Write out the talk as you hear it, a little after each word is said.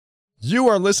You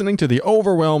are listening to The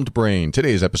Overwhelmed Brain.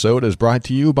 Today's episode is brought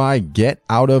to you by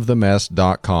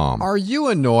GetOutOfTheMess.com. Are you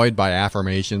annoyed by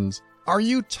affirmations? Are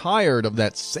you tired of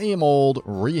that same old,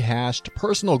 rehashed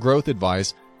personal growth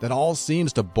advice that all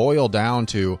seems to boil down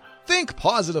to, think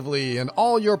positively and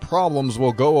all your problems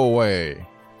will go away?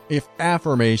 If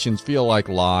affirmations feel like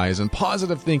lies and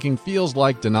positive thinking feels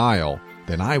like denial,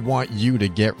 then I want you to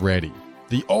get ready.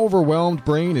 The Overwhelmed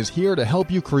Brain is here to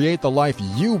help you create the life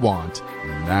you want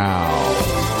now.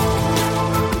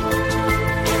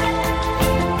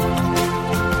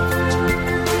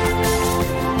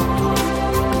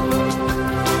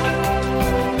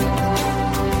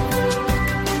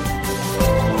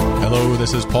 Hello,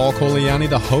 this is Paul Coliani,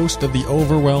 the host of The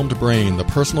Overwhelmed Brain, the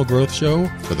personal growth show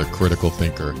for the critical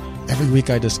thinker. Every week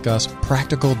I discuss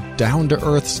practical,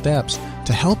 down-to-earth steps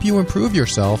to help you improve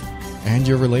yourself and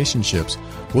your relationships.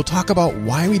 We'll talk about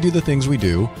why we do the things we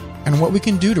do and what we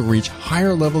can do to reach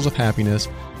higher levels of happiness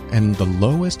and the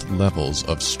lowest levels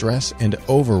of stress and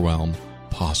overwhelm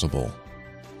possible.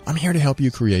 I'm here to help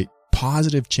you create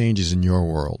positive changes in your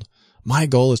world. My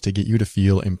goal is to get you to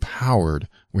feel empowered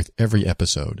with every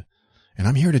episode. And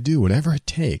I'm here to do whatever it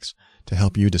takes to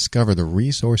help you discover the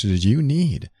resources you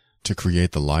need to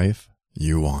create the life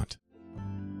you want.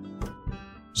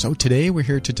 So today we're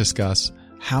here to discuss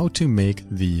how to make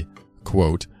the,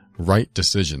 quote, right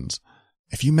decisions.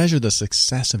 If you measure the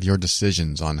success of your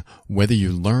decisions on whether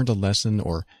you learned a lesson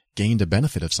or gained a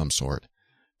benefit of some sort,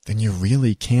 then you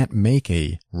really can't make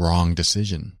a wrong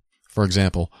decision. For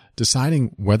example,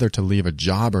 deciding whether to leave a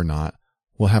job or not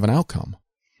will have an outcome.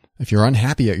 If you're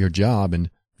unhappy at your job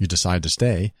and you decide to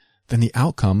stay, then the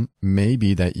outcome may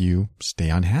be that you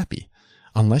stay unhappy,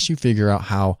 unless you figure out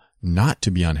how not to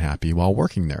be unhappy while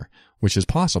working there, which is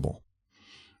possible.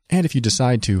 And if you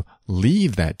decide to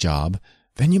leave that job,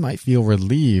 then you might feel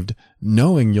relieved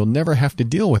knowing you'll never have to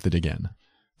deal with it again.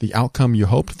 The outcome you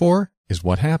hoped for is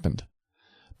what happened.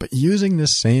 But using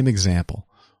this same example,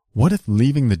 what if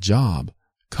leaving the job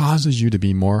causes you to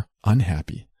be more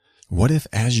unhappy? What if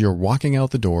as you're walking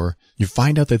out the door, you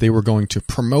find out that they were going to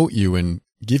promote you and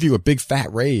give you a big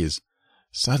fat raise?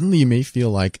 Suddenly you may feel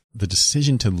like the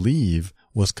decision to leave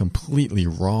was completely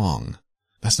wrong.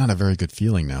 That's not a very good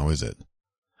feeling now, is it?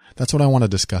 That's what I want to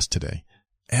discuss today.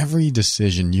 Every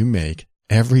decision you make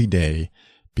every day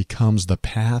becomes the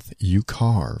path you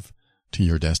carve to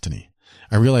your destiny.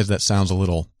 I realize that sounds a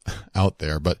little out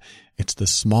there, but it's the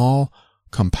small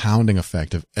compounding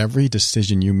effect of every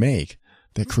decision you make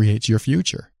that creates your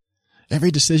future.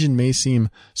 Every decision may seem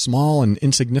small and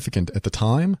insignificant at the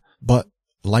time, but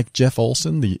like Jeff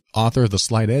Olson, the author of The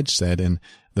Slight Edge, said in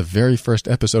the very first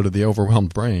episode of The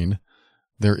Overwhelmed Brain,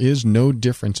 there is no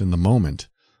difference in the moment,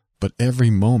 but every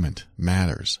moment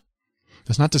matters.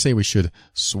 That's not to say we should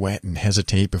sweat and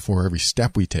hesitate before every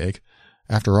step we take.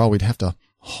 After all, we'd have to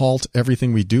halt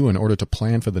everything we do in order to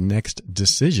plan for the next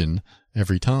decision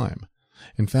every time.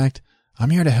 In fact,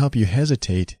 I'm here to help you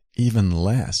hesitate even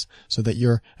less so that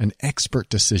you're an expert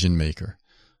decision maker.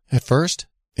 At first,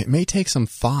 it may take some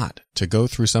thought to go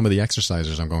through some of the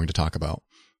exercises I'm going to talk about,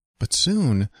 but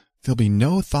soon there'll be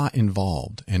no thought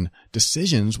involved and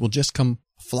decisions will just come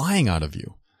flying out of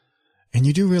you. And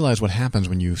you do realize what happens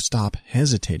when you stop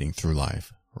hesitating through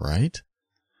life, right?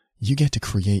 You get to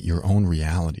create your own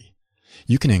reality.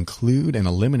 You can include and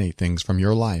eliminate things from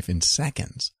your life in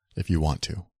seconds if you want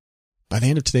to. By the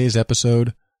end of today's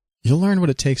episode, you'll learn what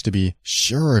it takes to be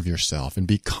sure of yourself and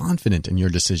be confident in your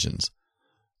decisions.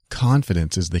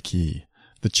 Confidence is the key.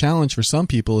 The challenge for some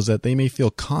people is that they may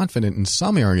feel confident in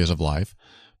some areas of life,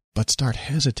 but start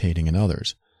hesitating in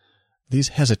others. These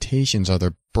hesitations are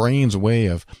the brain's way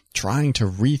of trying to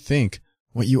rethink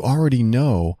what you already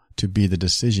know to be the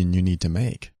decision you need to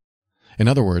make. In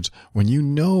other words, when you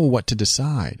know what to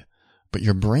decide, but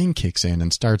your brain kicks in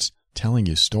and starts telling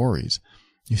you stories,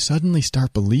 you suddenly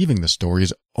start believing the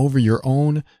stories over your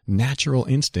own natural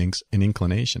instincts and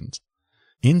inclinations.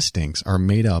 Instincts are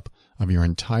made up of your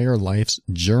entire life's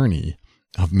journey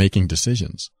of making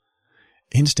decisions.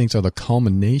 Instincts are the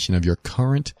culmination of your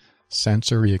current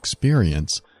sensory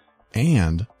experience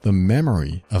and the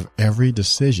memory of every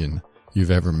decision you've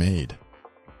ever made.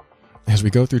 As we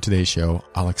go through today's show,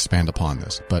 I'll expand upon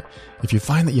this, but if you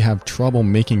find that you have trouble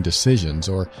making decisions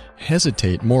or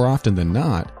hesitate more often than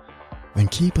not, then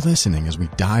keep listening as we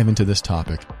dive into this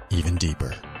topic even deeper.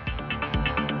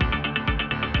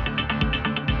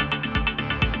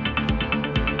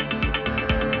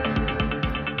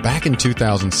 Back in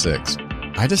 2006,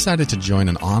 I decided to join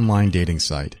an online dating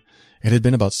site. It had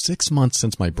been about 6 months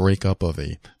since my breakup of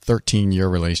a 13-year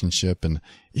relationship, and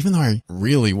even though I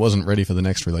really wasn't ready for the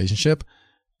next relationship,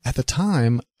 at the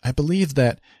time, I believed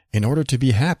that in order to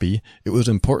be happy, it was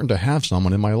important to have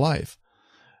someone in my life.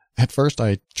 At first,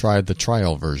 I tried the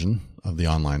trial version of the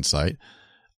online site.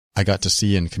 I got to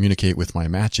see and communicate with my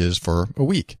matches for a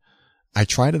week. I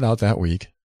tried it out that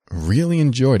week, really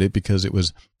enjoyed it because it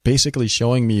was basically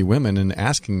showing me women and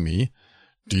asking me,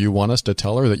 do you want us to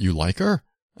tell her that you like her?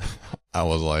 I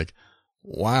was like,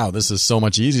 wow, this is so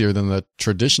much easier than the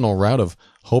traditional route of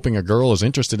hoping a girl is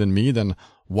interested in me than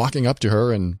walking up to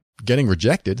her and getting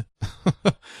rejected.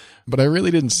 But I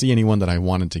really didn't see anyone that I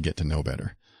wanted to get to know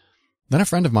better. Then a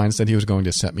friend of mine said he was going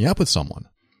to set me up with someone.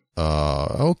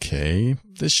 Okay,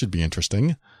 this should be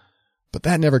interesting. But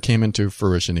that never came into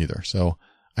fruition either, so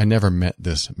I never met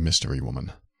this mystery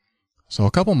woman. So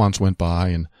a couple months went by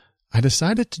and I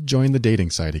decided to join the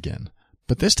dating site again.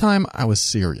 But this time I was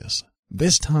serious.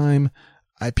 This time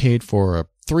I paid for a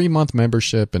 3-month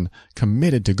membership and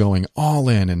committed to going all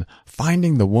in and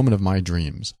finding the woman of my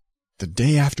dreams. The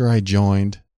day after I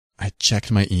joined, I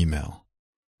checked my email.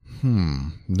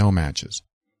 No matches.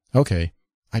 Okay,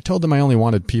 I told them I only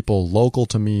wanted people local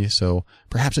to me, so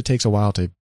perhaps it takes a while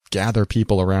to gather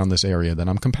people around this area that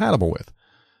I'm compatible with.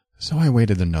 So I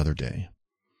waited another day.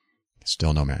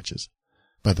 Still no matches.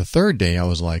 By the third day, I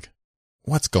was like,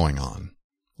 what's going on?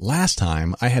 Last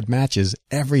time, I had matches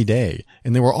every day,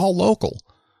 and they were all local.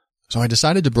 So I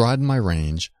decided to broaden my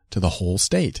range to the whole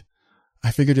state. I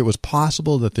figured it was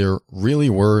possible that there really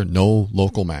were no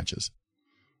local matches.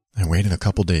 I waited a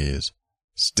couple days.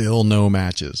 Still no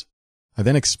matches. I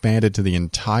then expanded to the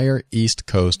entire east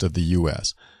coast of the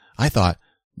U.S. I thought,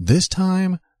 this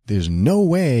time, there's no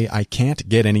way I can't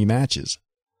get any matches.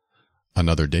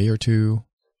 Another day or two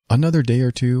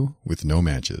with no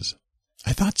matches.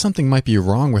 I thought something might be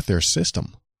wrong with their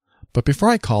system. But before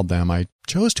I called them, I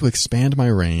chose to expand my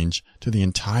range to the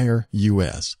entire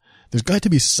U.S. There's got to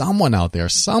be someone out there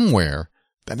somewhere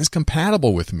that is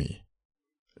compatible with me.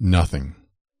 Nothing.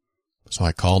 So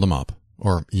I called them up,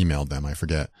 or emailed them, I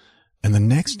forget. And the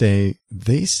next day,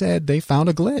 they said they found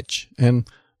a glitch, and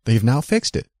they've now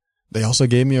fixed it. They also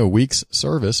gave me a week's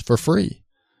service for free.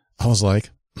 I was like,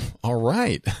 all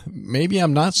right, maybe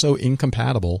I'm not so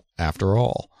incompatible after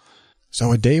all.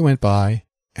 So a day went by,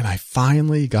 and I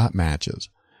finally got matches.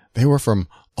 They were from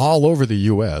all over the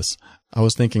U.S. I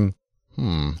was thinking,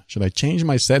 should I change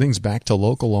my settings back to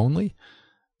local only?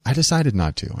 I decided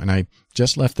not to, and I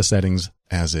just left the settings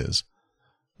as is.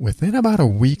 Within about a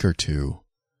week or two,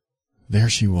 there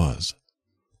she was.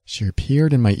 She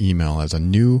appeared in my email as a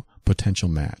new potential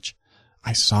match.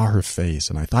 I saw her face,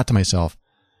 and I thought to myself,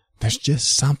 there's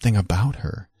just something about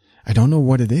her. I don't know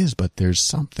what it is, but there's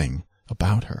something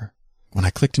about her. When I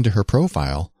clicked into her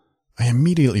profile, I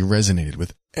immediately resonated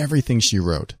with everything she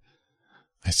wrote.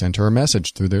 I sent her a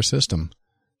message through their system.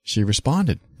 She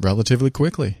responded relatively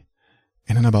quickly.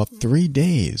 And in about 3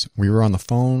 days, we were on the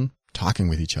phone talking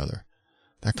with each other.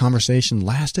 That conversation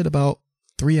lasted about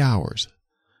 3 hours.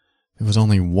 There was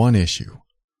only one issue.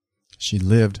 She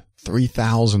lived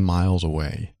 3,000 miles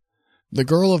away. The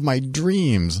girl of my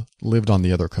dreams lived on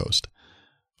the other coast.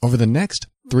 Over the next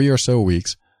 3 or so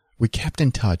weeks, we kept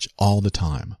in touch all the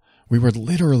time. We were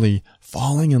literally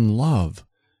falling in love,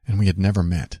 and we had never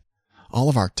met. All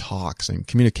of our talks and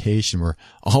communication were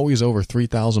always over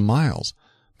 3,000 miles,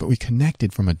 but we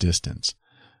connected from a distance.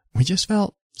 We just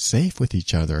felt safe with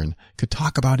each other and could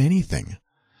talk about anything.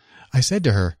 I said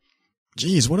to her,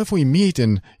 geez, what if we meet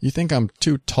and you think I'm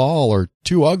too tall or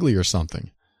too ugly or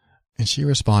something? And she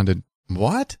responded,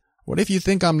 what? What if you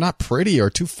think I'm not pretty or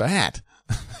too fat?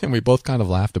 And we both kind of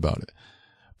laughed about it.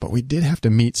 But we did have to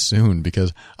meet soon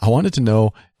because I wanted to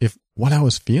know if what I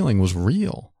was feeling was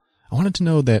real. I wanted to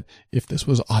know that if this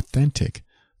was authentic,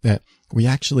 that we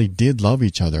actually did love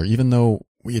each other, even though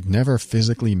we had never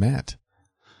physically met.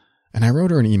 And I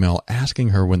wrote her an email asking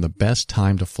her when the best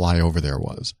time to fly over there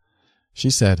was. She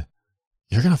said,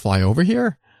 you're going to fly over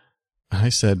here? And I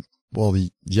said, well,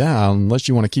 yeah, unless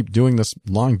you want to keep doing this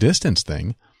long distance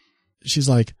thing. She's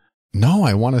like, no,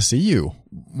 I want to see you.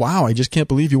 Wow, I just can't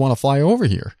believe you want to fly over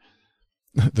here.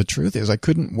 The truth is I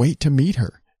couldn't wait to meet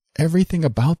her. Everything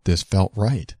about this felt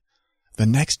right. The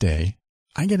next day,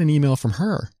 I get an email from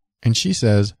her, and she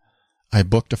says, I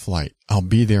booked a flight. I'll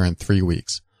be there in 3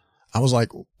 weeks. I was like,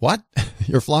 what?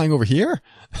 You're flying over here?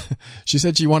 She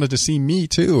said she wanted to see me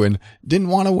too and didn't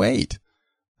want to wait.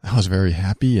 I was very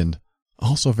happy and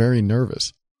also very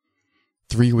nervous.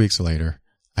 3 weeks later,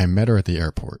 I met her at the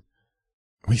airport.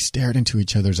 We stared into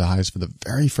each other's eyes for the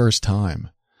very first time.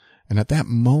 And at that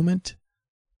moment,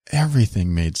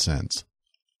 everything made sense.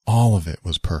 All of it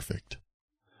was perfect.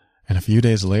 And a few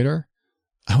days later,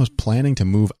 I was planning to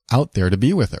move out there to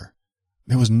be with her.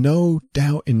 There was no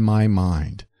doubt in my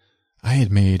mind. I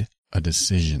had made a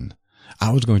decision.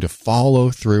 I was going to follow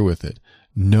through with it.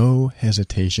 No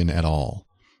hesitation at all.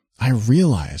 I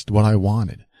realized what I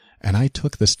wanted, and I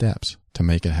took the steps to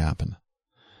make it happen.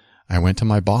 I went to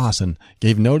my boss and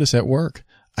gave notice at work.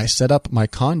 I set up my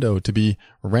condo to be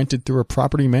rented through a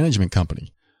property management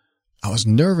company. I was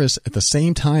nervous at the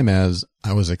same time as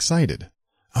I was excited.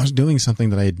 I was doing something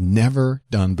that I had never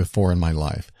done before in my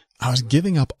life. I was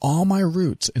giving up all my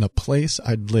roots in a place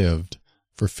I'd lived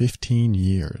for 15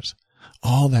 years.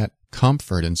 All that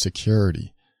comfort and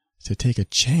security to take a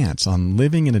chance on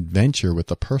living an adventure with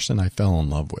the person I fell in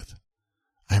love with.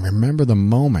 I remember the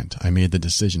moment I made the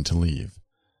decision to leave.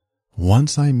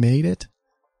 Once I made it,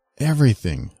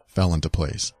 everything fell into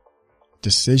place.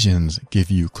 Decisions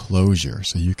give you closure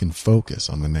so you can focus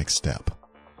on the next step.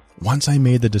 Once I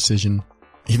made the decision,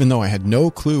 even though I had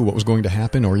no clue what was going to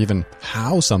happen or even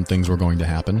how some things were going to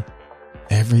happen,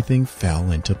 everything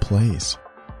fell into place.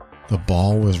 The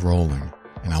ball was rolling,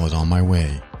 and I was on my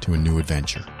way to a new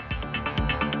adventure.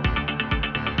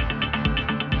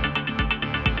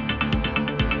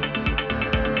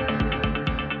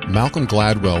 Malcolm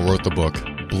Gladwell wrote the book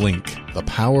Blink, The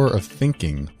Power of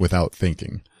Thinking Without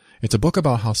Thinking. It's a book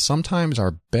about how sometimes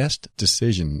our best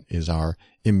decision is our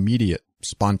immediate,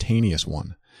 spontaneous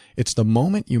one. It's the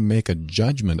moment you make a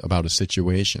judgment about a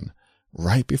situation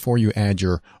right before you add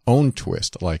your own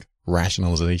twist, like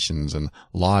rationalizations and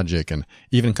logic and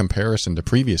even comparison to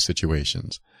previous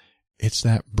situations. It's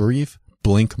that brief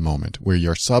blink moment where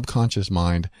your subconscious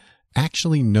mind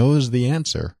actually knows the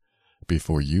answer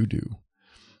before you do.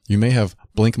 You may have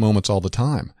blink moments all the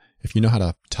time. If you know how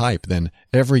to type, then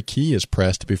every key is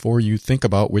pressed before you think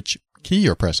about which key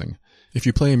you're pressing. If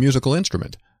you play a musical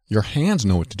instrument, your hands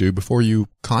know what to do before you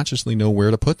consciously know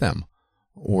where to put them,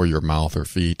 or your mouth or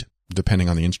feet, depending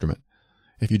on the instrument.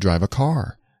 If you drive a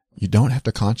car, you don't have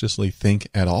to consciously think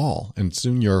at all, and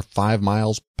soon you're 5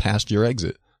 miles past your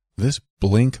exit. This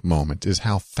blink moment is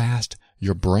how fast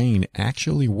your brain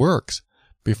actually works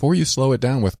before you slow it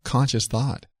down with conscious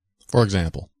thought. For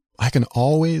example, I can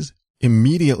always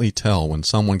immediately tell when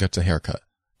someone gets a haircut.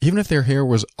 Even if their hair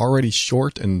was already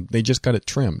short and they just got it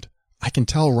trimmed, I can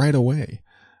tell right away.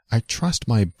 I trust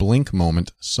my blink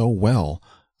moment so well,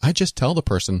 I just tell the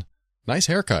person, nice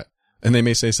haircut. And they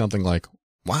may say something like,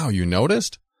 wow, you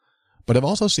noticed? But I've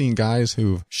also seen guys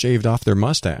who've shaved off their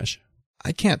mustache.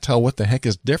 I can't tell what the heck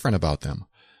is different about them.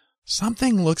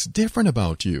 Something looks different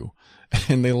about you.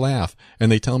 And they laugh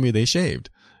and they tell me they shaved.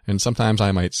 And sometimes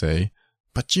I might say,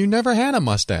 but you never had a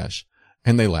mustache.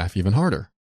 And they laugh even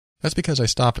harder. That's because I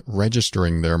stopped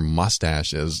registering their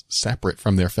mustache as separate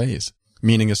from their face.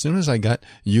 Meaning as soon as I got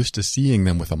used to seeing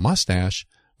them with a mustache,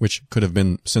 which could have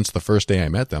been since the first day I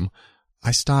met them, I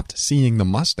stopped seeing the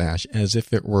mustache as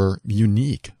if it were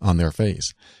unique on their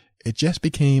face. It just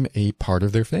became a part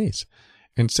of their face.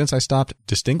 And since I stopped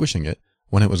distinguishing it,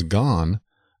 when it was gone,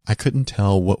 I couldn't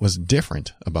tell what was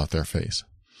different about their face.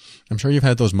 I'm sure you've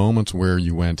had those moments where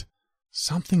you went,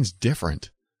 something's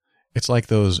different. It's like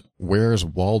those Where's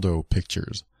Waldo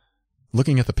pictures.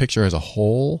 Looking at the picture as a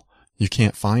whole, you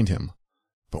can't find him.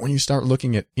 But when you start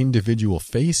looking at individual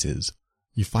faces,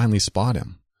 you finally spot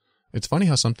him. It's funny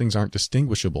how some things aren't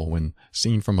distinguishable when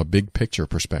seen from a big picture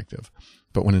perspective.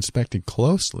 But when inspected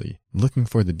closely, looking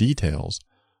for the details,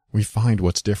 we find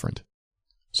what's different.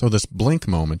 So this blink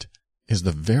moment is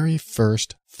the very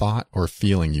first thought or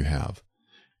feeling you have.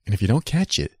 And if you don't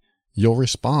catch it, you'll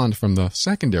respond from the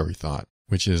secondary thought,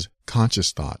 which is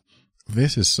conscious thought.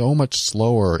 This is so much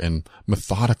slower and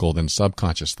methodical than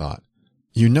subconscious thought.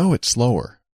 You know it's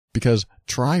slower because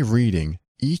try reading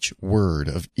each word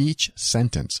of each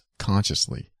sentence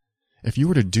consciously. If you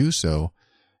were to do so,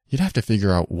 you'd have to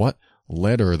figure out what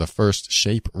letter the first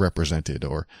shape represented,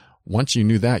 or once you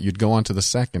knew that, you'd go on to the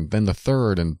second, then the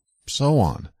third, and so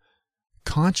on.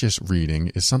 Conscious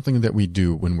reading is something that we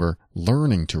do when we're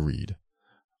learning to read.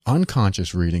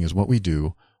 Unconscious reading is what we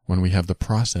do when we have the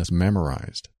process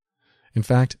memorized. In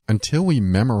fact, until we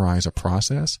memorize a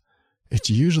process, it's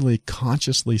usually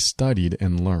consciously studied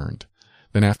and learned.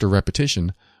 Then after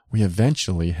repetition, we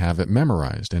eventually have it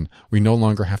memorized, and we no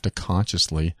longer have to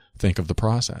consciously think of the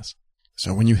process.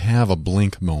 So when you have a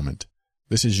blink moment,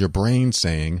 this is your brain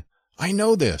saying, I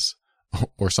know this,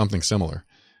 or something similar.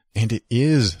 And it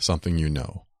is something you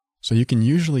know. So you can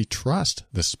usually trust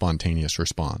this spontaneous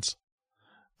response.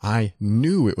 I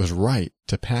knew it was right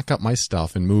to pack up my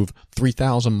stuff and move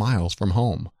 3,000 miles from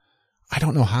home. I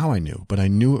don't know how I knew, but I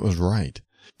knew it was right.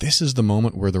 This is the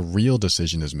moment where the real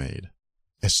decision is made.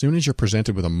 As soon as you're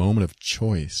presented with a moment of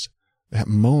choice, that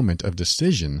moment of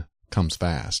decision comes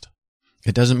fast.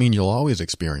 It doesn't mean you'll always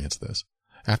experience this.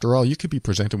 After all, you could be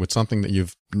presented with something that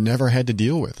you've never had to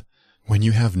deal with. When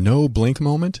you have no blink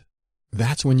moment,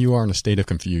 that's when you are in a state of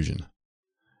confusion.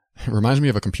 It reminds me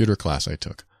of a computer class I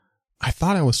took. I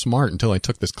thought I was smart until I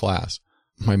took this class.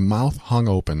 My mouth hung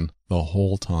open the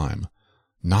whole time.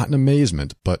 Not in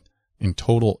amazement, but in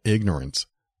total ignorance.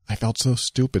 I felt so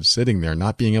stupid sitting there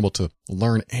not being able to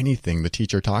learn anything the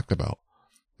teacher talked about.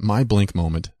 My blink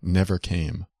moment never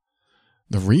came.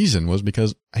 The reason was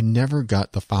because I never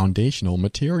got the foundational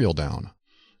material down.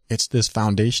 It's this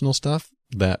foundational stuff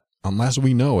that, unless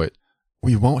we know it,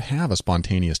 we won't have a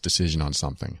spontaneous decision on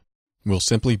something. We'll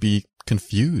simply be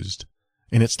confused.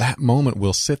 And it's that moment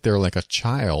we'll sit there like a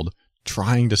child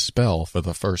trying to spell for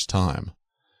the first time.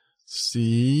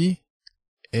 C-A-T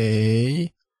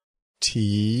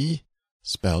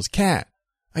spells cat.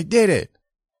 I did it.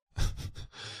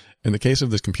 In the case of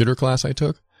this computer class I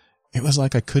took, it was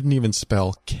like I couldn't even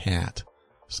spell cat.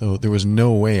 So there was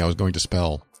no way I was going to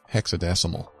spell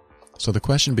hexadecimal. So the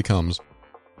question becomes,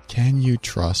 can you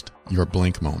trust your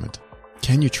blink moment?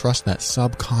 Can you trust that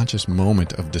subconscious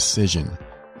moment of decision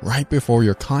right before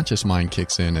your conscious mind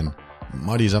kicks in and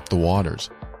muddies up the waters?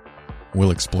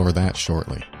 We'll explore that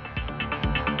shortly.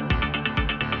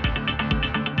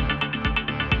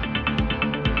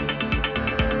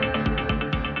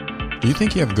 Do you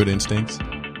think you have good instincts?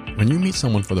 When you meet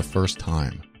someone for the first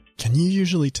time, can you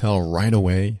usually tell right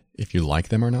away if you like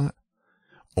them or not?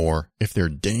 Or if they're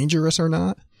dangerous or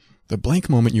not? The blink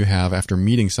moment you have after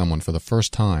meeting someone for the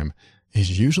first time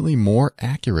is usually more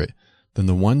accurate than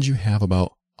the ones you have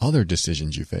about other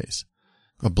decisions you face.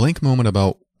 A blink moment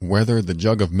about whether the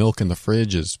jug of milk in the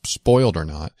fridge is spoiled or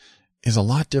not is a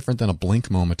lot different than a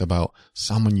blink moment about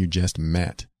someone you just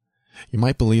met. You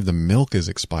might believe the milk is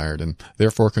expired and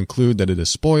therefore conclude that it is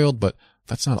spoiled, but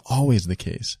that's not always the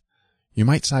case. You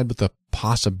might side with the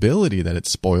possibility that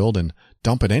it's spoiled and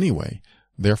dump it anyway,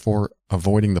 therefore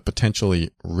avoiding the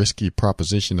potentially risky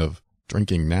proposition of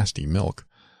drinking nasty milk.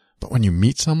 But when you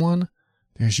meet someone,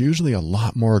 there's usually a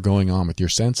lot more going on with your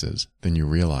senses than you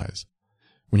realize.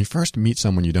 When you first meet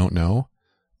someone you don't know,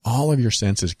 all of your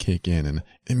senses kick in and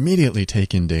immediately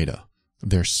take in data.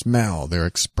 Their smell, their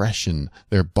expression,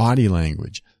 their body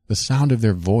language, the sound of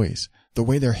their voice, the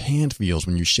way their hand feels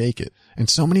when you shake it, and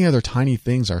so many other tiny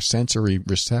things our sensory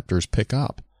receptors pick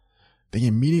up. They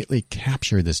immediately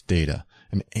capture this data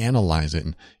and analyze it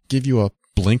and give you a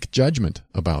blink judgment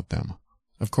about them.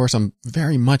 Of course, I'm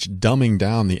very much dumbing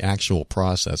down the actual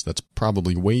process that's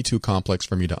probably way too complex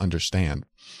for me to understand.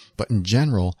 But in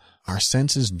general, our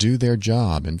senses do their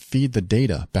job and feed the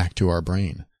data back to our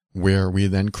brain, where we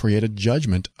then create a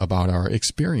judgment about our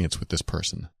experience with this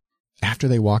person. After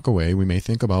they walk away, we may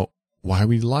think about why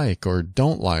we like or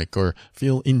don't like or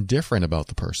feel indifferent about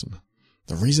the person.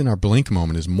 The reason our blink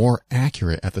moment is more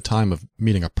accurate at the time of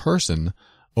meeting a person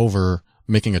over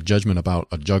making a judgment about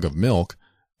a jug of milk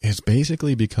is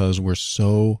basically because we're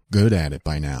so good at it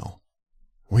by now.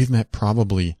 We've met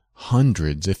probably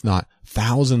hundreds, if not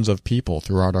thousands of people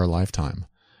throughout our lifetime.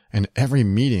 And every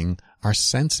meeting, our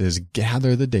senses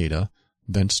gather the data,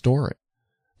 then store it.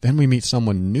 Then we meet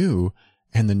someone new,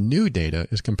 and the new data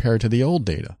is compared to the old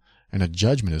data, and a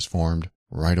judgment is formed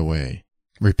right away.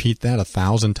 Repeat that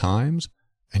 1,000 times,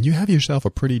 and you have yourself a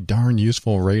pretty darn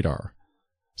useful radar.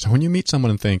 So when you meet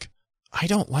someone and think, I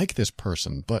don't like this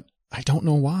person, but I don't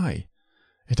know why.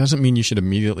 It doesn't mean you should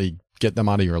immediately get them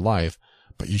out of your life,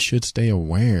 but you should stay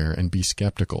aware and be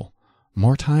skeptical.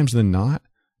 More times than not,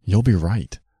 you'll be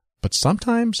right. But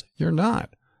sometimes you're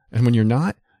not. And when you're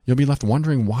not, you'll be left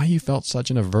wondering why you felt such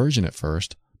an aversion at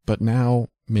first, but now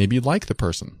maybe like the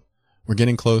person. We're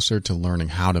getting closer to learning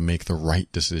how to make the right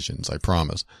decisions, I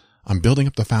promise. I'm building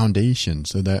up the foundation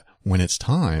so that when it's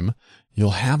time,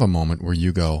 you'll have a moment where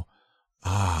you go,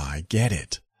 I get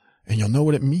it. And you'll know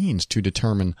what it means to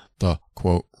determine the,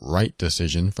 quote, right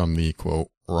decision from the, quote,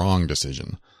 wrong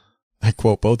decision. I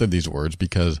quote both of these words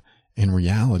because, in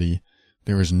reality,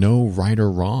 there is no right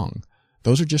or wrong.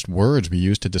 Those are just words we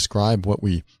use to describe what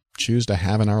we choose to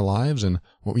have in our lives and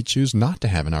what we choose not to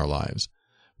have in our lives.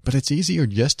 But it's easier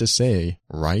just to say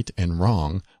right and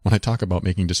wrong when I talk about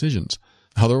making decisions.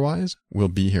 Otherwise, we'll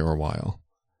be here a while.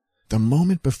 The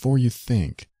moment before you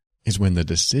think is when the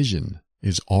decision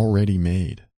is already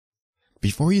made.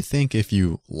 Before you think if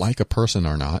you like a person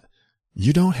or not,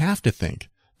 you don't have to think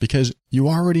because you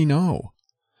already know.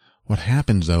 What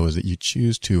happens, though, is that you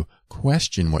choose to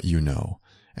question what you know,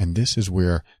 and this is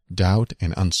where doubt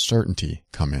and uncertainty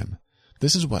come in.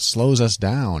 This is what slows us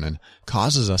down and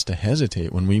causes us to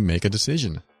hesitate when we make a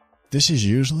decision. This is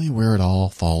usually where it all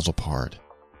falls apart.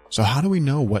 So how do we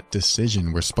know what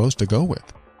decision we're supposed to go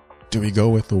with? Do we go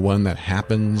with the one that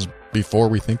happens before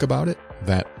we think about it,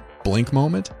 that blink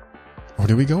moment? Or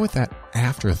do we go with that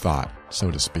afterthought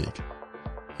so to speak.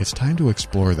 It's time to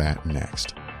explore that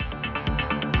next.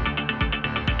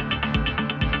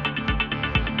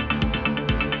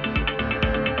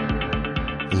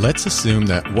 Let's assume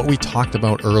that what we talked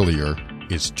about earlier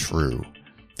is true.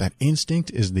 That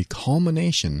instinct is the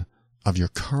culmination of your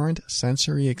current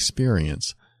sensory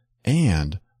experience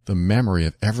and the memory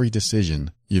of every decision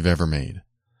you've ever made.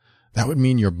 That would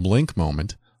mean your blink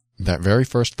moment, that very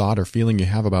first thought or feeling you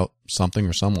have about something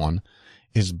or someone,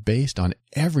 is based on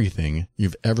everything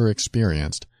you've ever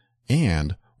experienced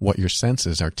and what your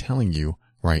senses are telling you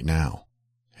right now.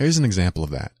 Here's an example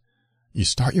of that. You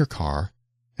start your car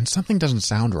and something doesn't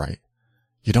sound right.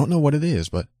 You don't know what it is,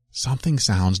 but something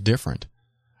sounds different.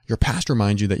 Your past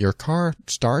reminds you that your car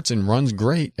starts and runs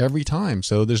great every time,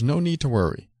 so there's no need to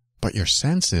worry. But your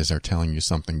senses are telling you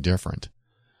something different.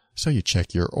 So you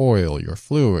check your oil, your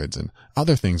fluids, and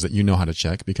other things that you know how to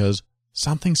check because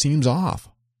something seems off.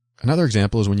 Another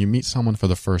example is when you meet someone for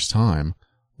the first time.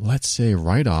 Let's say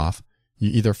right off, you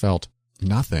either felt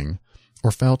nothing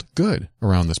or felt good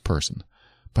around this person,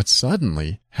 but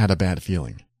suddenly had a bad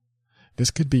feeling.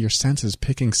 This could be your senses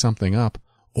picking something up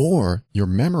or your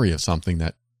memory of something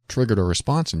that triggered a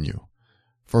response in you.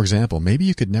 For example, maybe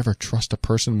you could never trust a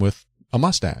person with a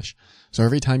mustache. So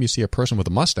every time you see a person with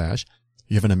a mustache,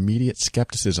 you have an immediate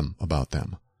skepticism about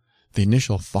them. The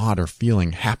initial thought or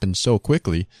feeling happens so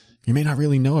quickly, you may not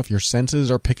really know if your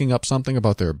senses are picking up something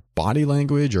about their body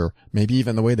language or maybe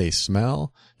even the way they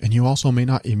smell. And you also may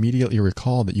not immediately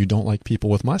recall that you don't like people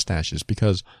with mustaches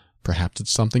because perhaps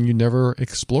it's something you never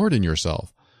explored in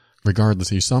yourself.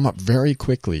 Regardless, you sum up very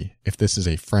quickly if this is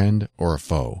a friend or a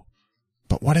foe.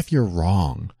 But what if you're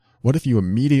wrong? What if you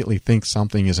immediately think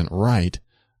something isn't right,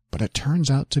 but it turns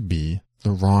out to be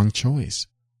the wrong choice?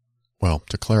 Well,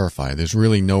 to clarify, there's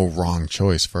really no wrong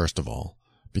choice, first of all,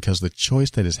 because the choice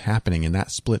that is happening in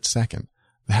that split second,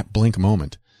 that blink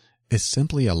moment, is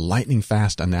simply a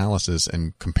lightning-fast analysis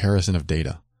and comparison of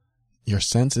data. Your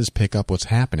senses pick up what's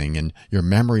happening and your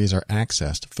memories are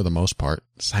accessed, for the most part,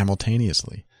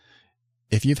 simultaneously.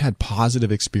 If you've had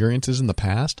positive experiences in the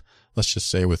past, let's just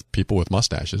say with people with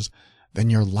mustaches, then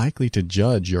you're likely to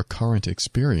judge your current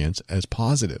experience as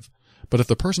positive. But if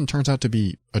the person turns out to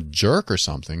be a jerk or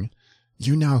something,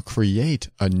 you now create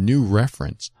a new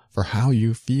reference for how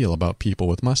you feel about people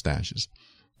with mustaches.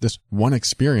 This one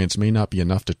experience may not be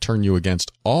enough to turn you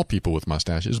against all people with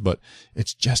mustaches, but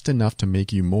it's just enough to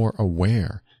make you more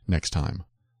aware next time.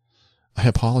 I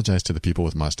apologize to the people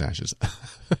with mustaches.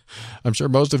 I'm sure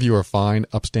most of you are fine,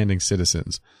 upstanding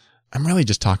citizens. I'm really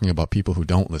just talking about people who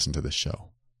don't listen to this show.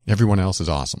 Everyone else is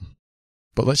awesome.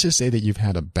 But let's just say that you've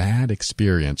had a bad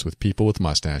experience with people with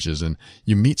mustaches and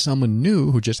you meet someone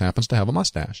new who just happens to have a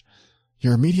mustache.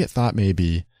 Your immediate thought may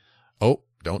be, oh,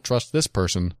 don't trust this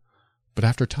person. But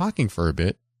after talking for a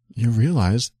bit, you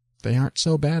realize they aren't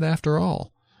so bad after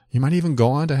all. You might even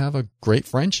go on to have a great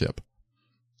friendship.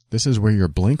 This is where your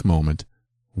blink moment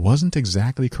wasn't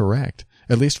exactly correct,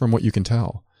 at least from what you can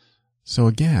tell. So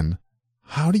again,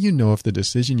 how do you know if the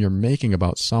decision you're making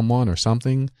about someone or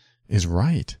something is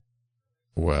right?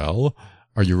 Well,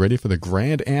 are you ready for the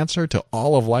grand answer to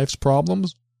all of life's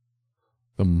problems?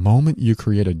 The moment you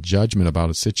create a judgment about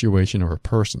a situation or a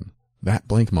person, that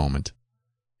blink moment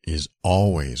is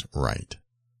always right.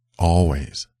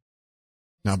 Always.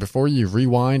 Now, before you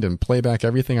rewind and play back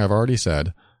everything I've already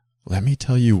said, let me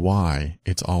tell you why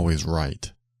it's always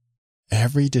right.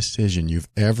 Every decision you've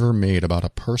ever made about a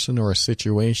person or a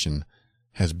situation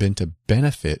has been to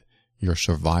benefit your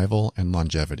survival and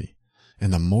longevity.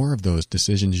 And the more of those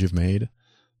decisions you've made,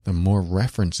 the more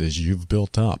references you've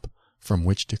built up from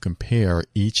which to compare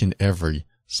each and every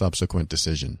subsequent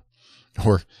decision.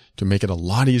 Or, to make it a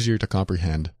lot easier to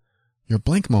comprehend, your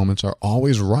blink moments are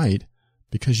always right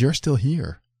because you're still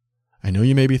here. I know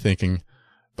you may be thinking,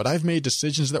 but I've made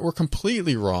decisions that were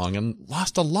completely wrong and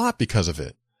lost a lot because of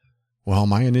it. Well,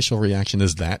 my initial reaction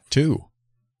is that too.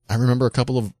 I remember a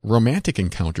couple of romantic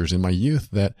encounters in my youth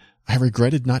that I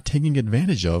regretted not taking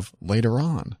advantage of later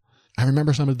on. I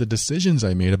remember some of the decisions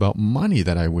I made about money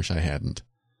that I wish I hadn't.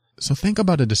 So think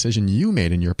about a decision you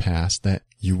made in your past that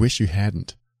you wish you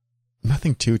hadn't.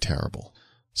 Nothing too terrible.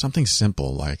 Something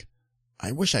simple like,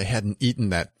 I wish I hadn't eaten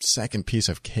that second piece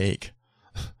of cake.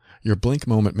 Your blink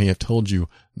moment may have told you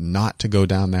not to go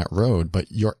down that road,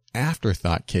 but your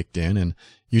afterthought kicked in and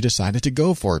you decided to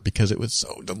go for it because it was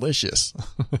so delicious.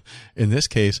 In this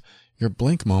case, your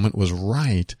blink moment was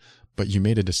right, but you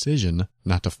made a decision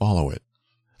not to follow it.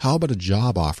 How about a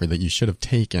job offer that you should have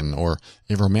taken or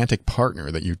a romantic partner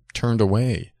that you turned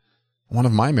away? One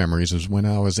of my memories is when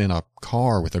I was in a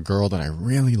car with a girl that I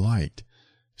really liked.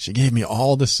 She gave me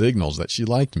all the signals that she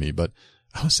liked me, but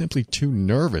I was simply too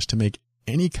nervous to make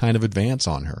any kind of advance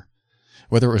on her.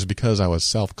 Whether it was because I was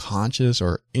self-conscious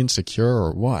or insecure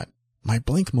or what, my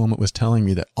blink moment was telling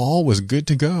me that all was good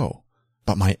to go.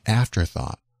 But my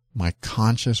afterthought, my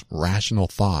conscious, rational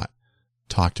thought,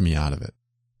 talked me out of it.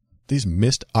 These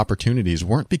missed opportunities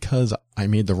weren't because I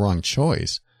made the wrong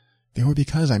choice. They were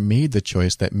because I made the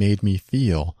choice that made me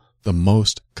feel the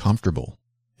most comfortable.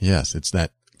 Yes, it's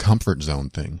that comfort zone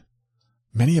thing.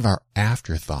 Many of our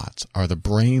afterthoughts are the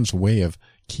brain's way of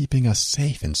keeping us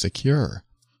safe and secure.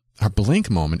 Our blink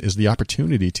moment is the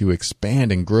opportunity to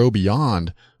expand and grow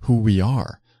beyond who we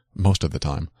are, most of the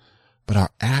time. But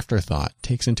our afterthought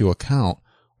takes into account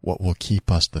what will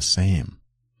keep us the same.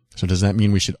 So does that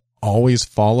mean we should always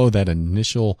follow that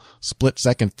initial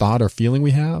split-second thought or feeling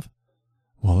we have?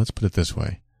 Well, let's put it this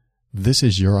way. This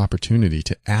is your opportunity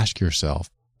to ask yourself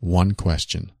one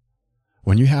question.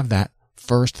 When you have that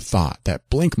first thought, that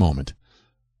blink moment,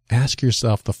 ask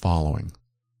yourself the following.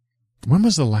 When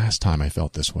was the last time I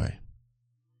felt this way?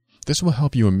 This will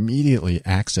help you immediately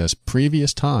access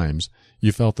previous times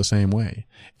you felt the same way.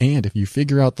 And if you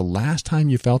figure out the last time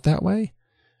you felt that way,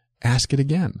 ask it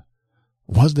again.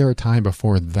 Was there a time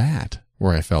before that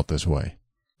where I felt this way?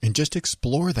 And just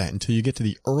explore that until you get to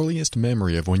the earliest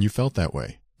memory of when you felt that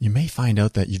way. You may find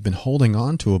out that you've been holding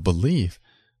on to a belief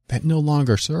that no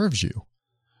longer serves you.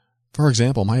 For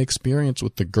example, my experience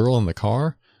with the girl in the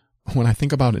car, when I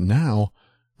think about it now,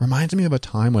 reminds me of a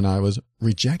time when I was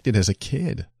rejected as a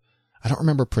kid. I don't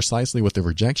remember precisely what the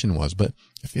rejection was, but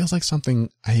it feels like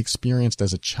something I experienced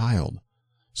as a child.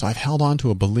 So I've held on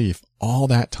to a belief all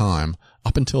that time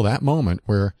up until that moment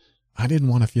where I didn't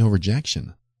want to feel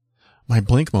rejection. My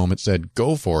blink moment said,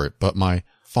 go for it, but my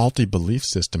faulty belief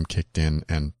system kicked in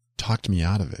and talked me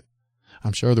out of it.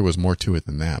 I'm sure there was more to it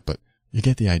than that, but you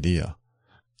get the idea.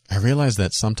 I realize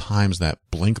that sometimes that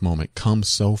blink moment comes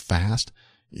so fast,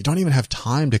 you don't even have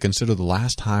time to consider the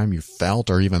last time you felt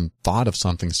or even thought of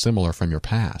something similar from your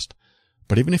past.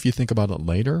 But even if you think about it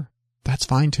later, that's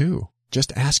fine too.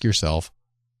 Just ask yourself,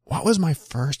 what was my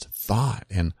first thought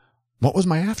and what was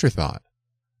my afterthought?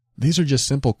 These are just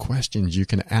simple questions you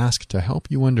can ask to help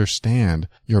you understand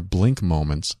your blink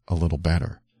moments a little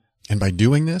better. And by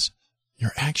doing this,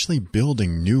 you're actually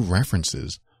building new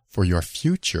references for your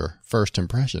future first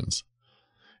impressions.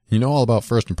 You know all about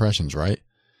first impressions, right?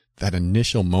 That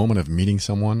initial moment of meeting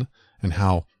someone and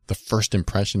how the first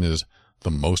impression is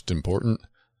the most important.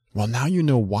 Well, now you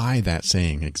know why that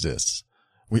saying exists.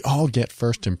 We all get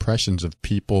first impressions of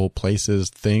people, places,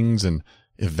 things, and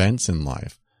events in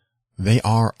life. They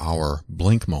are our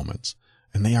blink moments,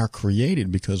 and they are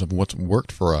created because of what's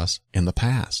worked for us in the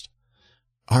past.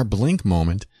 Our blink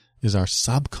moment is our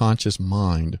subconscious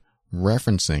mind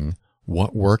referencing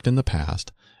what worked in the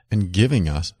past and giving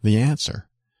us the answer.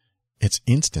 It's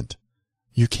instant.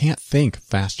 You can't think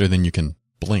faster than you can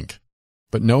blink.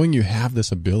 But knowing you have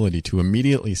this ability to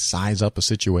immediately size up a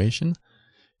situation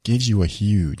gives you a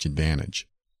huge advantage.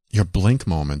 Your blink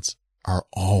moments are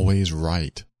always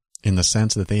right in the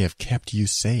sense that they have kept you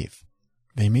safe.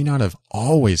 They may not have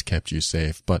always kept you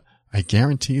safe, but I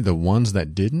guarantee the ones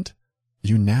that didn't,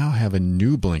 you now have a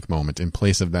new blink moment in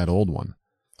place of that old one.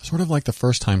 Sort of like the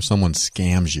first time someone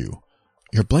scams you.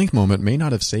 Your blink moment may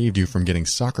not have saved you from getting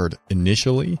suckered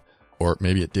initially, or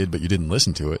maybe it did but you didn't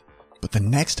listen to it, but the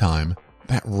next time,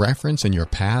 that reference in your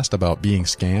past about being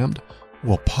scammed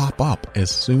will pop up as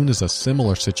soon as a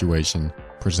similar situation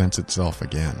presents itself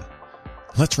again.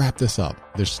 Let's wrap this up.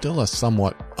 There's still a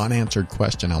somewhat unanswered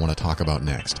question I want to talk about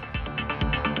next.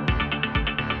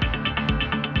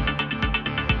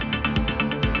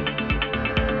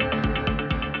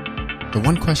 The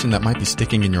one question that might be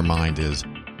sticking in your mind is,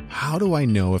 how do I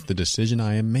know if the decision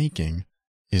I am making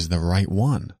is the right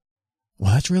one?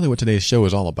 Well, that's really what today's show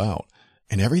is all about.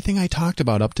 And everything I talked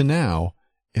about up to now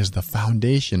is the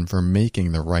foundation for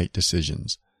making the right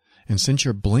decisions. And since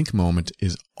your blink moment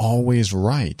is always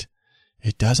right,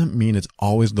 it doesn't mean it's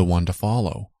always the one to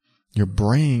follow. Your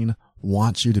brain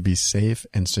wants you to be safe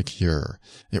and secure.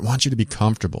 It wants you to be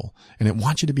comfortable, and it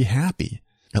wants you to be happy.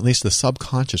 At least the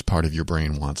subconscious part of your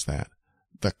brain wants that.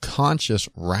 The conscious,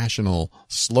 rational,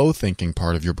 slow-thinking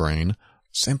part of your brain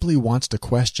simply wants to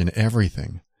question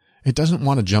everything. It doesn't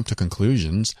want to jump to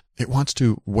conclusions. It wants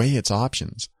to weigh its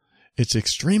options. It's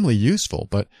extremely useful,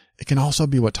 but it can also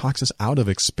be what talks us out of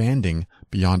expanding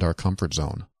beyond our comfort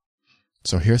zone.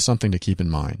 So here's something to keep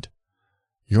in mind.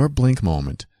 Your blink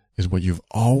moment is what you've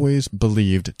always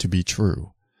believed to be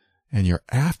true, and your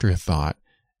afterthought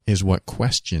is what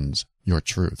questions your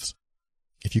truths.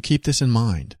 If you keep this in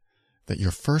mind, that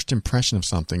your first impression of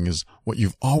something is what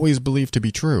you've always believed to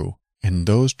be true, and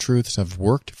those truths have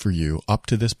worked for you up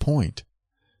to this point,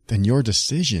 then your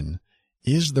decision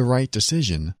is the right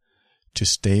decision to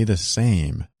stay the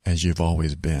same as you've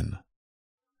always been.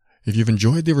 If you've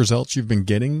enjoyed the results you've been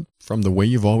getting from the way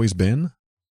you've always been,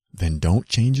 then don't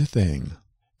change a thing.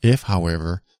 If,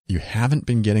 however, you haven't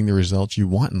been getting the results you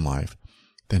want in life,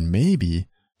 then maybe,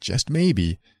 just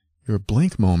maybe, your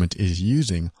blink moment is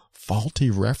using faulty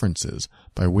references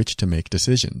by which to make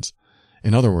decisions.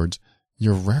 In other words,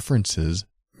 your references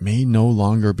may no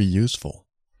longer be useful.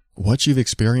 What you've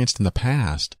experienced in the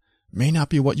past may not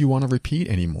be what you want to repeat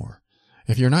anymore.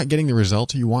 If you're not getting the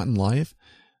results you want in life,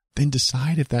 then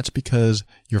decide if that's because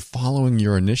you're following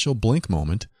your initial blink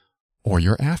moment or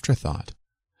your afterthought.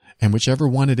 And whichever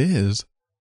one it is,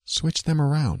 switch them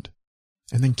around.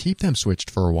 And then keep them switched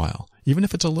for a while, even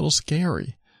if it's a little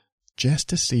scary, just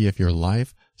to see if your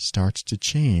life starts to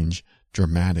change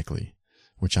dramatically,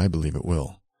 which I believe it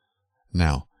will.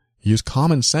 Now, use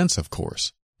common sense, of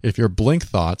course. If your blink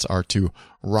thoughts are to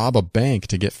rob a bank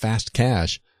to get fast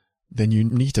cash, then you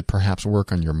need to perhaps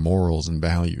work on your morals and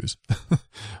values.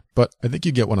 But I think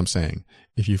you get what I'm saying.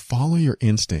 If you follow your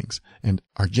instincts and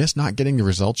are just not getting the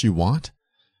results you want,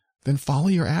 then follow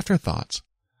your afterthoughts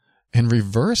and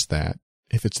reverse that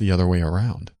if it's the other way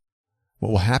around.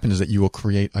 What will happen is that you will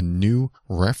create a new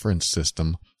reference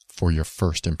system for your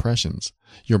first impressions.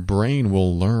 Your brain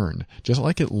will learn, just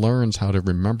like it learns how to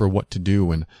remember what to do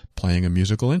when playing a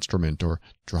musical instrument or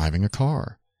driving a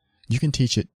car. You can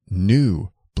teach it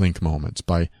new blink moments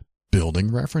by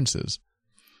building references.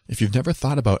 If you've never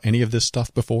thought about any of this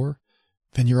stuff before,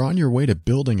 then you're on your way to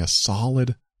building a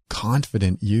solid,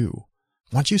 confident you.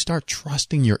 Once you start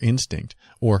trusting your instinct,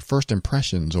 or first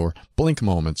impressions, or blink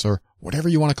moments, or whatever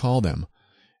you want to call them,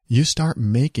 you start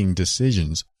making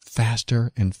decisions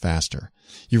faster and faster.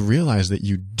 You realize that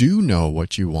you do know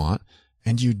what you want,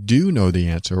 and you do know the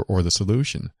answer or the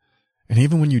solution. And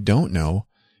even when you don't know,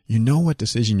 you know what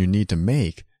decision you need to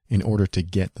make in order to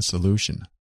get the solution.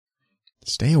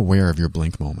 Stay aware of your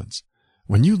blink moments.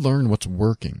 When you learn what's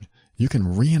working, you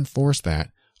can reinforce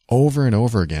that over and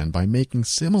over again by making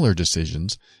similar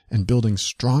decisions and building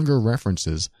stronger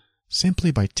references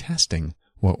simply by testing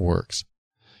what works.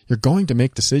 You're going to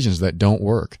make decisions that don't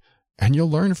work, and you'll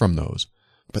learn from those.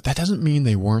 But that doesn't mean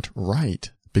they weren't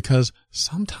right, because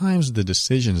sometimes the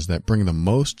decisions that bring the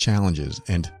most challenges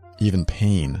and even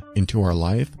pain into our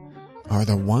life are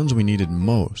the ones we needed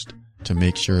most to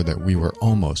make sure that we were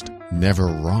almost never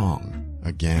wrong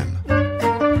again.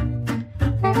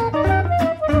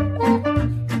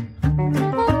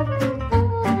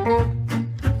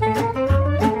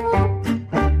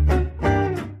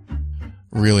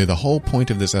 Really, the whole point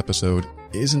of this episode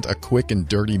isn't a quick and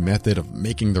dirty method of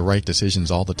making the right decisions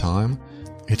all the time.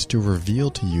 It's to reveal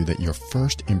to you that your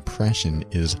first impression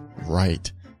is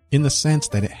right, in the sense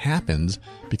that it happens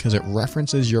because it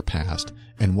references your past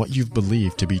and what you've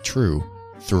believed to be true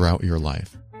throughout your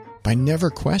life. By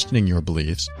never questioning your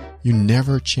beliefs, you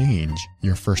never change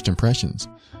your first impressions.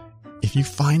 If you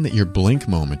find that your blink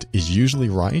moment is usually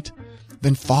right,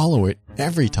 then follow it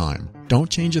every time. Don't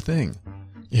change a thing.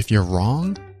 If you're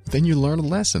wrong, then you learn a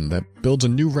lesson that builds a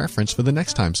new reference for the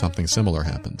next time something similar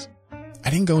happens. I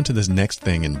didn't go into this next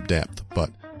thing in depth, but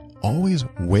always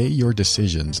weigh your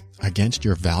decisions against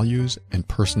your values and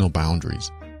personal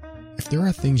boundaries. If there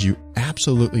are things you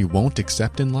absolutely won't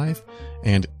accept in life,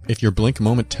 and if your blink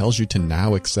moment tells you to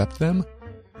now accept them,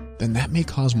 then that may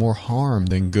cause more harm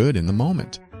than good in the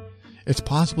moment. It's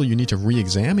possible you need to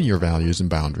re-examine your values and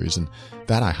boundaries, and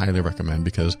that I highly recommend,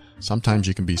 because sometimes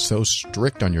you can be so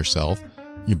strict on yourself,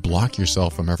 you block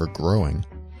yourself from ever growing.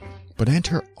 But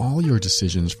enter all your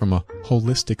decisions from a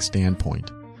holistic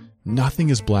standpoint. Nothing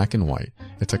is black and white.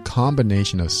 It's a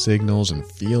combination of signals and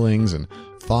feelings and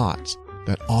thoughts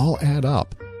that all add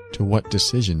up to what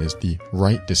decision is the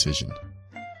right decision.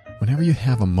 Whenever you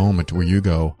have a moment where you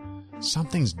go,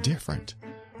 something's different,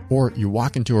 or you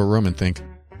walk into a room and think,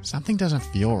 something doesn't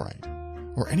feel right,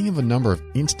 or any of a number of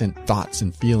instant thoughts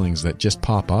and feelings that just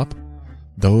pop up,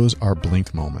 those are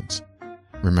blink moments.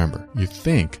 Remember, you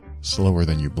think slower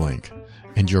than you blink,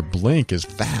 and your blink is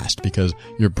fast because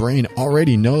your brain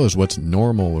already knows what's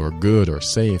normal or good or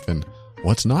safe and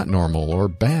what's not normal or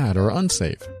bad or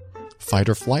unsafe. Fight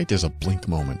or flight is a blink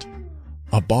moment.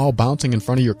 A ball bouncing in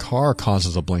front of your car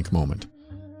causes a blink moment.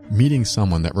 Meeting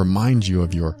someone that reminds you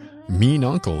of your mean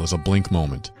uncle is a blink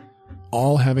moment.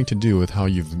 All having to do with how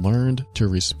you've learned to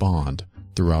respond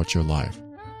throughout your life.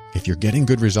 If you're getting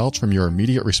good results from your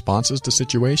immediate responses to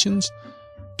situations,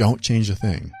 don't change a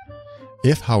thing.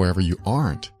 If, however, you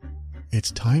aren't,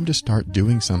 it's time to start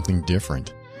doing something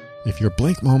different. If your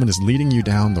blink moment is leading you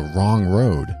down the wrong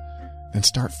road, then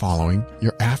start following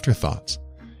your afterthoughts.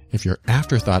 If your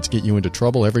afterthoughts get you into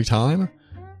trouble every time,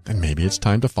 then maybe it's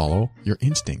time to follow your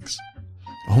instincts.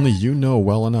 Only you know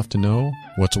well enough to know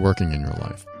what's working in your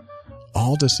life.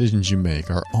 All decisions you make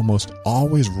are almost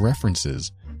always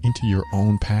references into your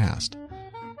own past.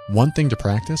 One thing to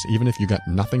practice, even if you got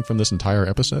nothing from this entire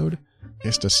episode,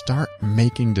 is to start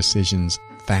making decisions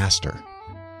faster.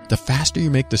 The faster you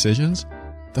make decisions,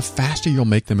 the faster you'll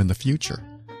make them in the future.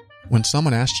 When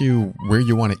someone asks you where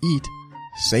you want to eat,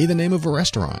 say the name of a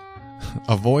restaurant.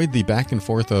 Avoid the back and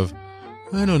forth of,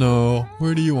 I don't know,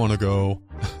 where do you want to go?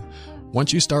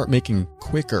 Once you start making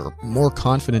quicker, more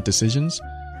confident decisions,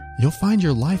 you'll find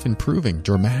your life improving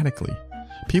dramatically.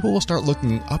 People will start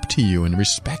looking up to you and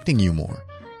respecting you more.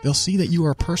 They'll see that you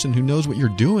are a person who knows what you're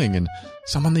doing and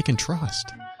someone they can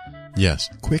trust. Yes,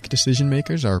 quick decision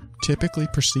makers are typically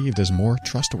perceived as more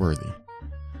trustworthy.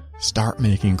 Start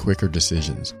making quicker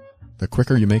decisions. The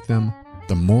quicker you make them,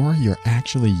 the more you're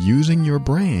actually using your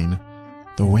brain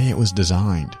the way it was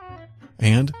designed.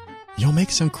 And you'll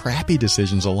make some crappy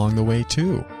decisions along the way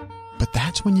too. But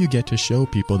that's when you get to show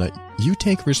people that you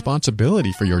take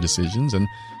responsibility for your decisions and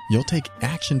you'll take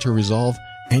action to resolve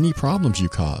any problems you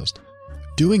caused.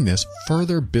 Doing this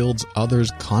further builds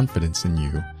others' confidence in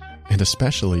you, and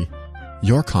especially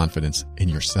your confidence in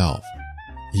yourself.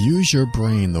 Use your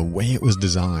brain the way it was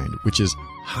designed, which is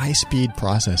high-speed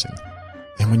processing.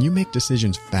 And when you make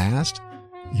decisions fast,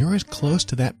 you're as close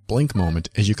to that blink moment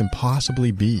as you can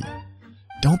possibly be.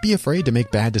 Don't be afraid to make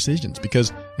bad decisions,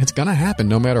 because it's going to happen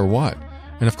no matter what.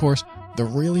 And of course, the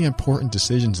really important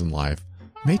decisions in life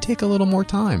may take a little more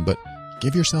time, but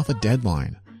give yourself a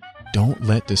deadline. Don't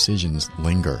let decisions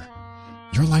linger.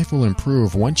 Your life will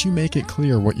improve once you make it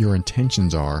clear what your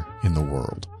intentions are in the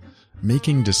world.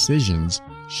 Making decisions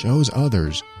shows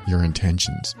others your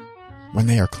intentions. When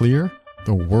they are clear,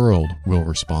 the world will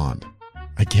respond.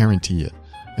 I guarantee it.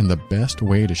 And the best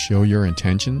way to show your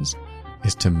intentions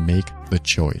is to make the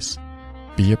choice.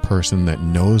 Be a person that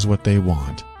knows what they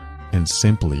want and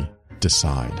simply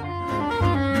decide.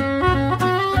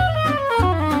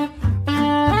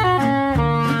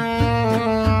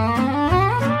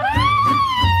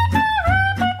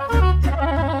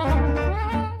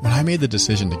 When I made the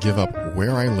decision to give up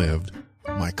where I lived,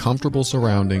 my comfortable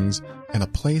surroundings, and a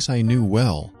place I knew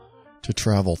well, to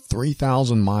travel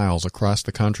 3,000 miles across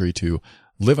the country to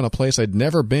live in a place I'd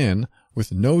never been,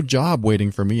 with no job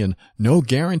waiting for me and no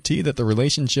guarantee that the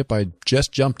relationship I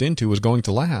just jumped into was going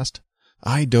to last,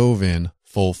 I dove in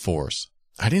full force.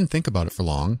 I didn't think about it for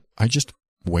long. I just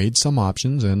weighed some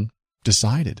options and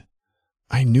decided.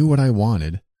 I knew what I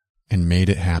wanted and made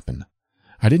it happen.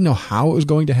 I didn't know how it was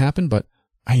going to happen, but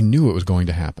I knew it was going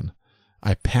to happen.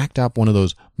 I packed up one of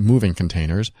those moving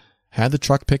containers, had the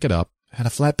truck pick it up, had a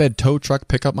flatbed tow truck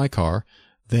pick up my car,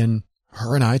 then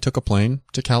her and I took a plane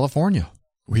to California.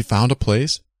 We found a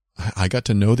place. I got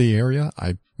to know the area.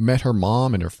 I met her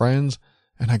mom and her friends,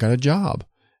 and I got a job.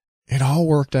 It all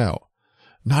worked out.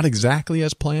 Not exactly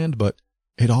as planned, but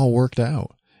it all worked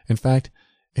out. In fact,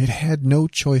 it had no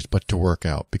choice but to work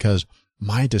out, because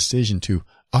my decision to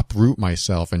uproot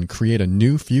myself and create a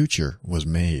new future was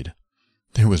made.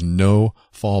 There was no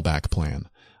fallback plan.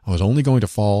 I was only going to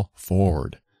fall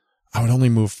forward. I would only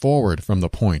move forward from the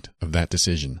point of that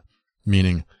decision.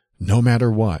 Meaning, no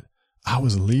matter what, I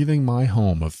was leaving my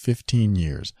home of 15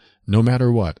 years. No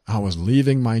matter what, I was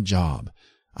leaving my job.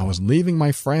 I was leaving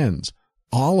my friends.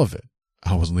 All of it,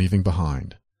 I was leaving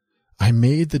behind. I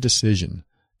made the decision,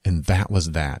 and that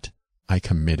was that. I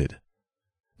committed.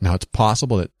 Now, it's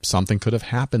possible that something could have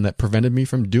happened that prevented me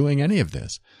from doing any of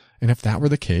this. And if that were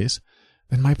the case,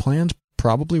 then my plans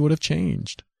probably would have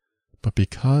changed. But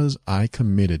because I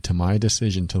committed to my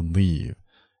decision to leave,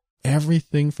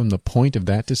 everything from the point of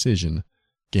that decision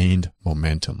gained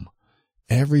momentum.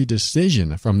 Every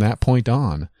decision from that point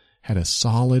on had a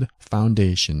solid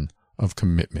foundation of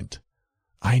commitment.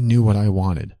 I knew what I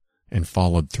wanted and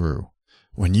followed through.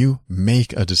 When you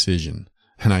make a decision,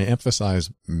 and I emphasize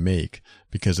make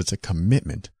because it's a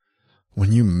commitment,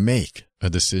 when you make a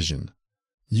decision,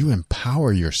 you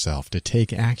empower yourself to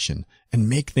take action and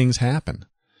make things happen.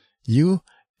 You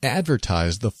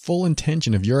advertise the full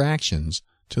intention of your actions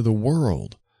to the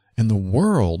world, and the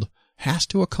world has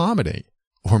to accommodate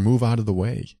or move out of the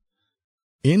way.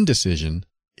 Indecision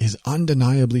is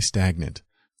undeniably stagnant,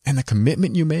 and the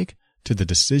commitment you make to the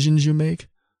decisions you make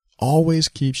always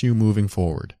keeps you moving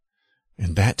forward.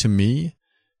 And that, to me,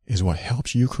 is what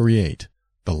helps you create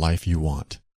the life you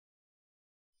want.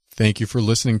 Thank you for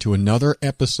listening to another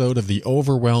episode of The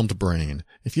Overwhelmed Brain.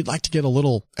 If you'd like to get a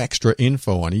little extra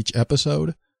info on each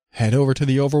episode, head over to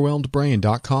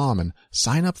theoverwhelmedbrain.com and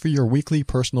sign up for your weekly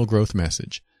personal growth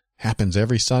message. Happens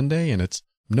every Sunday, and it's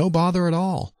No bother at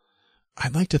all.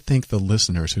 I'd like to thank the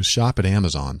listeners who shop at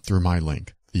Amazon through my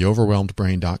link,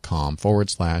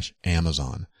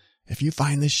 theoverwhelmedbrain.com/Amazon. If you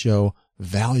find this show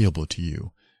valuable to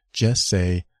you, just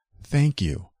say thank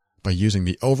you by using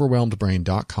the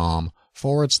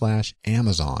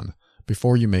overwhelmedbrain.com/Amazon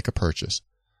before you make a purchase.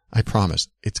 I promise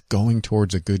it's going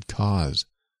towards a good cause.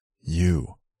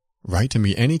 You. Write to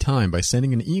me anytime by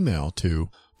sending an email to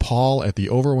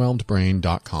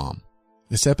paul@theoverwhelmedbrain.com.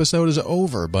 This episode is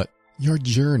over, but your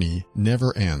journey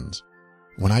never ends.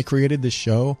 When I created this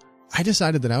show, I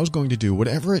decided that I was going to do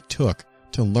whatever it took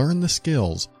to learn the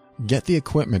skills, get the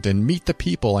equipment, and meet the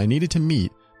people I needed to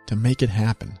meet to make it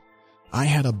happen. I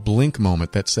had a blink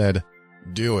moment that said,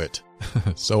 do it.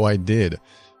 So I did.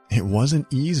 It wasn't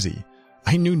easy.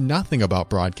 I knew nothing about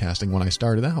broadcasting when I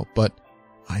started out, but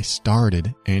I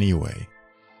started anyway.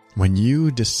 When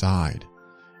you decide,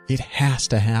 it has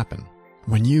to happen.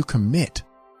 When you commit,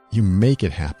 you make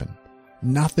it happen.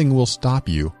 Nothing will stop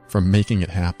you from making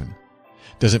it happen.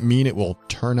 Does it mean it will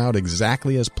turn out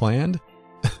exactly as planned?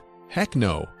 Heck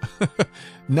no.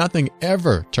 Nothing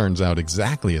ever turns out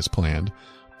exactly as planned,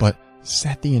 but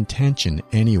set the intention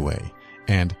anyway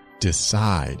and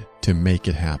decide to make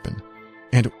it happen.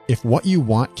 And if what you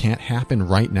want can't happen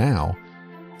right now,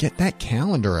 get that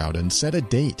calendar out and set a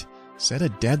date, set a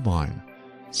deadline,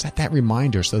 set that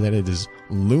reminder so that it is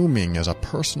looming as a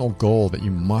personal goal that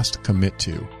you must commit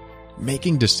to.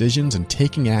 Making decisions and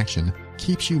taking action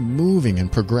keeps you moving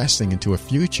and progressing into a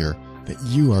future that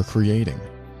you are creating.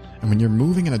 And when you're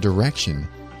moving in a direction,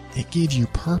 it gives you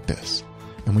purpose.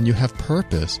 And when you have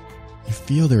purpose, you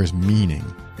feel there is meaning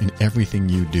in everything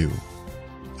you do.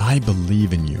 I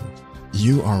believe in you.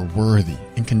 You are worthy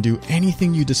and can do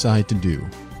anything you decide to do.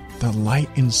 The light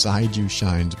inside you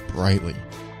shines brightly.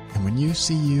 And when you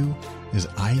see you as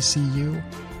I see you,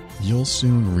 you'll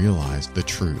soon realize the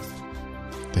truth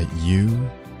that you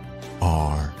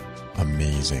are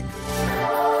amazing.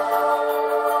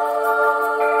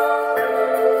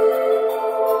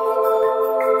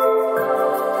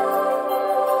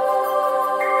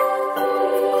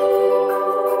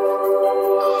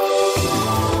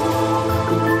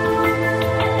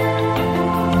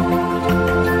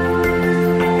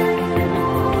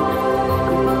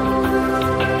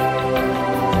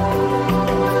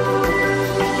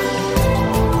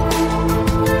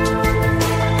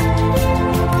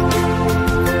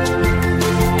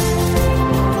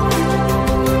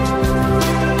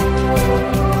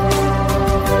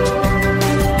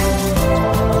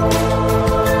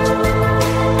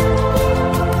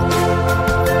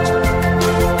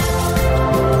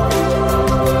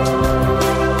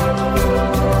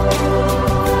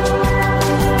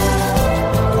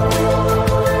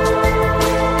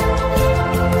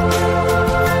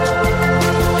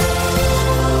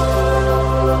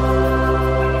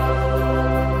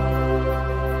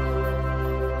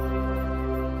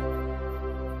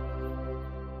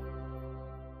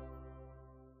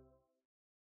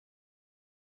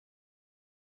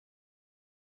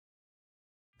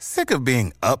 Sick of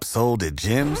being upsold at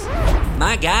gyms?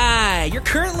 My guy, you're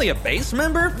currently a base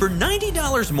member? For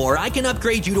 $90 more, I can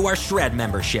upgrade you to our Shred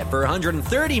membership. For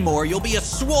 $130 more, you'll be a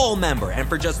Swole member. And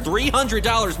for just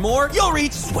 $300 more, you'll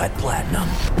reach Sweat Platinum.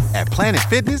 At Planet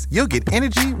Fitness, you'll get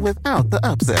energy without the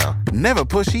upsell. Never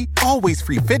pushy, always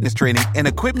free fitness training and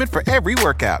equipment for every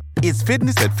workout. It's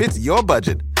fitness that fits your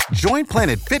budget. Join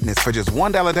Planet Fitness for just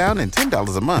 $1 down and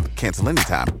 $10 a month. Cancel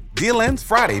anytime. Deal ends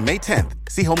Friday, May 10th.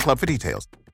 See Home Club for details.